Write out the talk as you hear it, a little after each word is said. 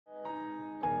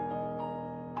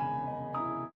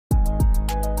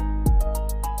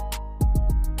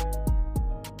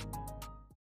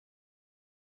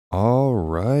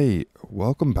right,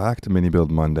 welcome back to Mini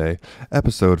Build Monday,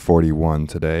 episode 41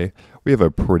 today. We have a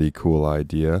pretty cool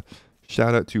idea.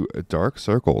 Shout out to Dark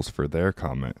Circles for their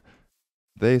comment.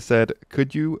 They said,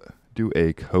 could you do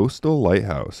a coastal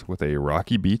lighthouse with a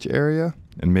rocky beach area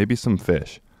and maybe some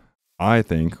fish? I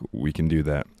think we can do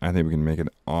that. I think we can make an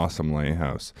awesome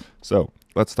lighthouse. So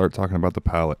let's start talking about the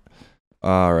palette.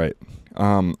 All right.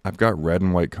 I've got red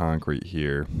and white concrete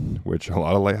here, which a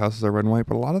lot of lighthouses are red and white,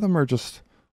 but a lot of them are just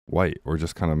white or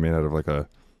just kind of made out of like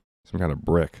some kind of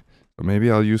brick. So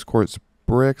maybe I'll use quartz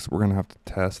bricks. We're gonna have to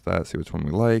test that, see which one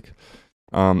we like.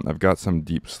 I've got some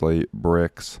deep slate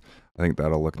bricks. I think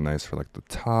that'll look nice for like the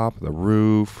top, the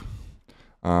roof.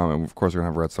 And of course we're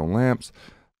gonna have redstone lamps.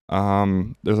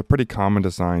 There's a pretty common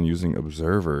design using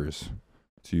observers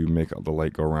to make the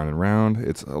light go round and round.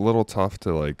 It's a little tough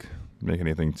to like make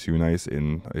anything too nice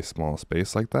in a small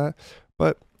space like that,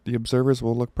 but the observers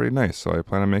will look pretty nice, so I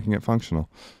plan on making it functional.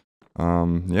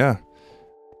 Yeah.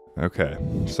 Okay,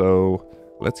 so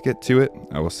let's get to it.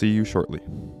 I will see you shortly.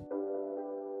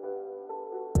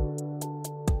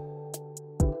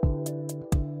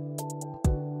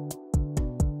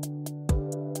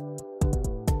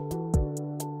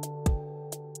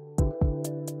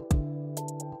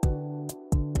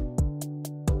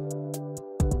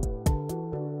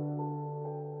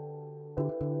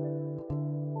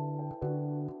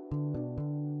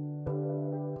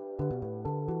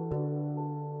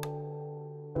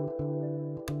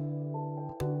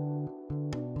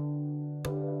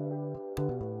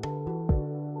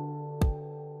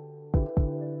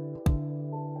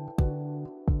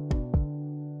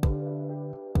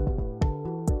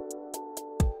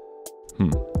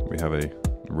 We have a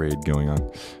raid going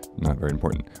on. Not very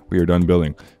important. We are done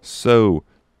building. So,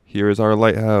 here is our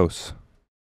lighthouse.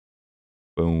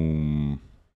 Boom.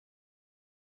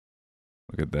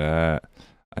 Look at that.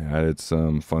 I added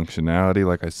some functionality,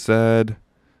 like I said.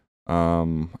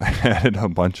 I added a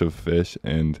bunch of fish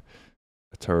and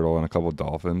a turtle and a couple of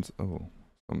dolphins. Oh,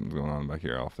 something's going on back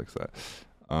here. I'll fix that.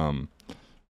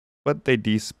 But they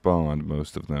despawned,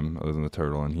 most of them, other than the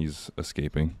turtle, and he's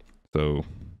escaping. So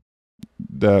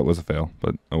that was a fail,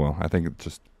 but oh well. I think it's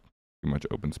just too much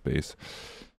open space.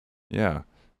 Yeah.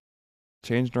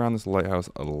 Changed around this lighthouse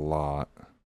a lot,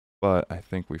 but I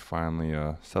think we finally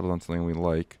settled on something we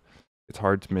like. It's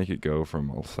hard to make it go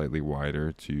from slightly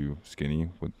wider to skinny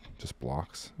with just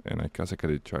blocks, and I guess I could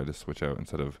have tried to switch out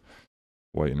instead of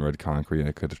white and red concrete.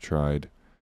 I could have tried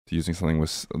to using something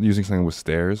with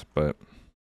stairs, but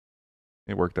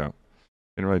it worked out.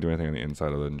 Didn't really do anything on the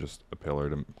inside other than just a pillar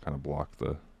to kind of block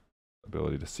the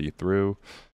ability to see through.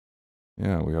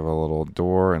 Yeah, we have a little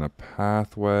door and a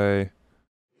pathway,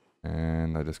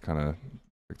 and I just kind of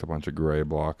picked a bunch of gray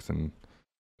blocks and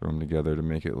threw them together to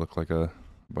make it look like a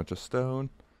bunch of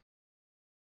stone.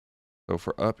 So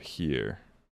for up here,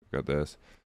 we've got this.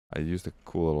 I used a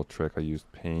cool little trick. I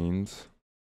used panes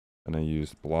and I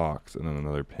used blocks and then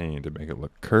another pane to make it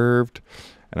look curved.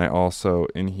 And I also,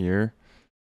 in here,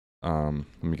 let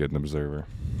me get an observer.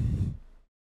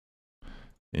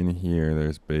 In here,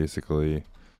 there's basically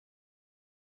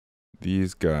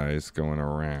these guys going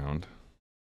around.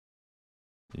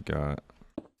 You got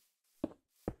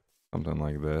something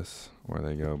like this, where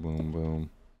they go boom,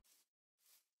 boom.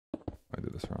 I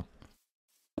did this wrong.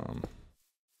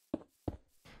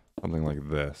 Something like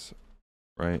this,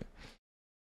 right?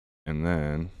 And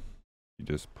then you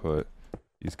just put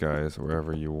these guys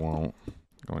wherever you want,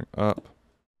 going up,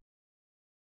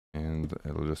 and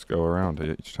it'll just go around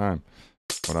each time.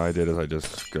 What I did is I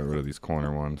just got rid of these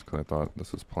corner ones because I thought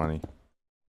this was plenty.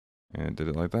 And it did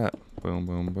it like that. Boom,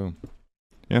 boom, boom.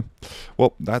 Yeah.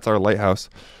 Well, that's our lighthouse.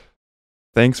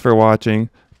 Thanks for watching.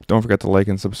 Don't forget to like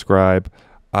and subscribe.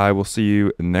 I will see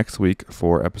you next week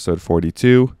for episode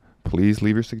 42. Please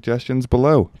leave your suggestions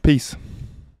below. Peace.